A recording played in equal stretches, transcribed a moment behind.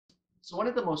So one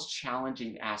of the most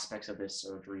challenging aspects of this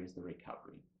surgery is the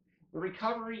recovery. The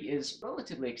recovery is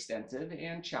relatively extensive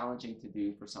and challenging to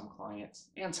do for some clients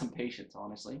and some patients,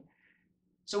 honestly.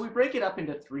 So we break it up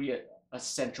into three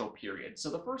essential periods. So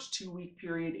the first 2-week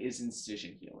period is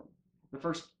incision healing. The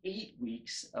first 8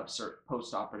 weeks of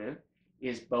postoperative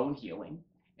is bone healing.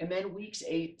 And then weeks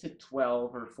 8 to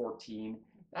 12 or 14,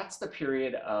 that's the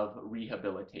period of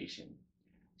rehabilitation.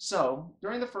 So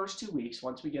during the first 2 weeks,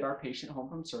 once we get our patient home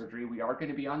from surgery, we are going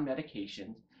to be on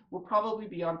medications. We'll probably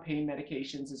be on pain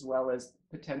medications as well as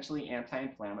potentially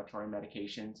anti-inflammatory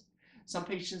medications. Some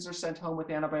patients are sent home with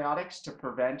antibiotics to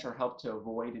prevent or help to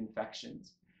avoid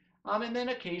infections. And then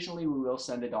occasionally we will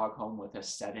send a dog home with a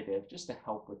sedative just to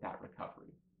help with that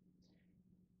recovery.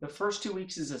 The first 2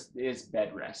 weeks is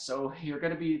bed rest. So they're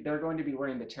going to be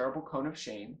wearing the terrible cone of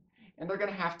shame, and they're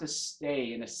going to have to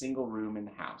stay in a single room in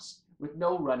the house with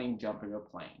no running, jumping, or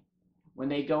playing. When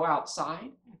they go outside,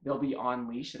 they'll be on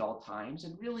leash at all times,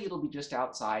 and really it'll be just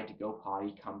outside to go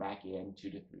potty, come back in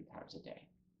 2 to 3 times a day.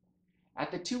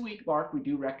 At the 2-week mark, we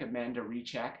do recommend a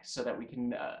recheck so that we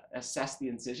can assess the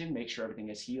incision, make sure everything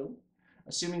is healed.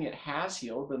 Assuming it has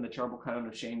healed, then the terrible cone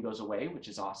of shame goes away, which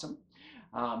is awesome.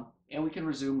 And we can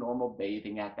resume normal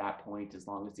bathing at that point as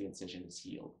long as the incision is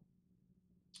healed.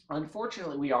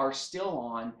 Unfortunately, we are still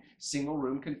on single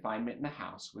room confinement in the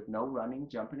house with no running,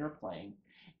 jumping, or playing,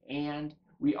 and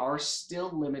we are still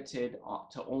limited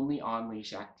to only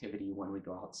on-leash activity when we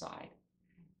go outside.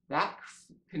 That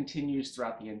continues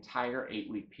throughout the entire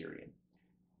 8-week period.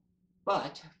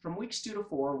 But from weeks 2 to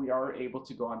 4, we are able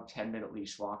to go on 10-minute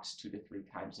leash walks 2 to 3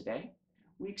 times a day.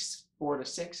 Weeks 4 to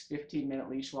 6, 15-minute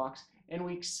leash walks, and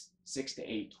weeks 6 to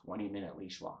 8, 20-minute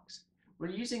leash walks. We're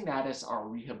using that as our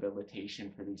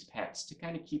rehabilitation for these pets to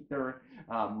kind of keep their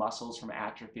muscles from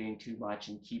atrophying too much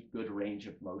and keep good range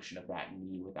of motion of that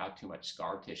knee without too much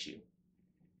scar tissue.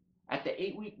 At the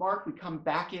 8-week mark, we come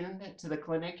back into the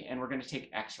clinic and we're going to take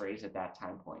x-rays at that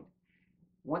time point.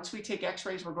 Once we take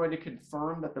x-rays, we're going to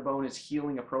confirm that the bone is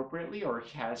healing appropriately or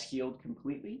has healed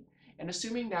completely. And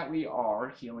assuming that we are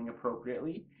healing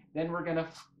appropriately, then we're going to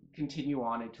continue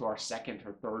on into our second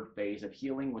or third phase of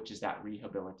healing, which is that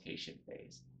rehabilitation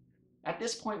phase. At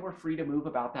this point, we're free to move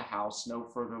about the house, no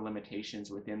further limitations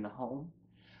within the home.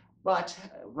 But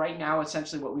right now,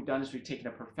 essentially what we've done is we've taken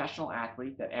a professional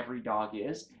athlete that every dog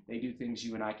is. They do things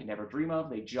you and I can never dream of.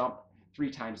 They jump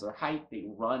 3 times their height. They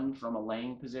run from a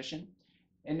laying position.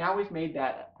 And now we've made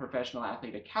that professional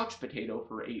athlete a couch potato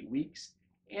for 8 weeks.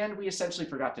 And we essentially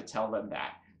forgot to tell them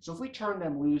that. So if we turn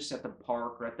them loose at the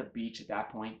park or at the beach at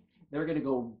that point, they're going to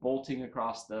go bolting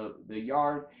across the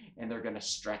yard and they're going to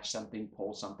stretch something,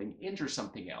 pull something, injure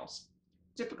something else.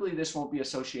 Typically, this won't be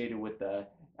associated with the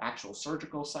actual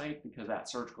surgical site because that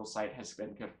surgical site has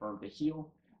been confirmed to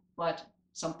heal, but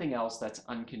something else that's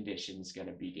unconditioned is going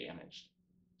to be damaged.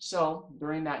 So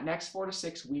during that next 4 to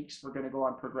 6 weeks, we're going to go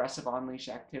on progressive on-leash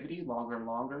activity, longer and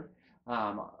longer,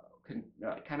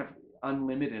 kind of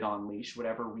unlimited on-leash,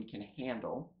 whatever we can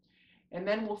handle. And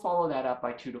then we'll follow that up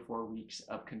by 2 to 4 weeks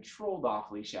of controlled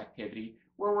off-leash activity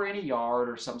where we're in a yard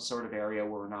or some sort of area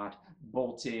where we're not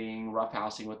bolting,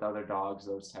 roughhousing with other dogs,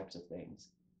 those types of things.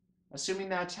 Assuming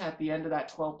that at the end of that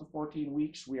 12 to 14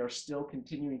 weeks, we are still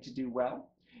continuing to do well,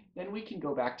 then we can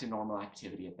go back to normal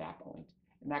activity at that point.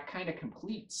 And that kind of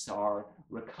completes our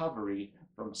recovery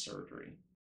from surgery.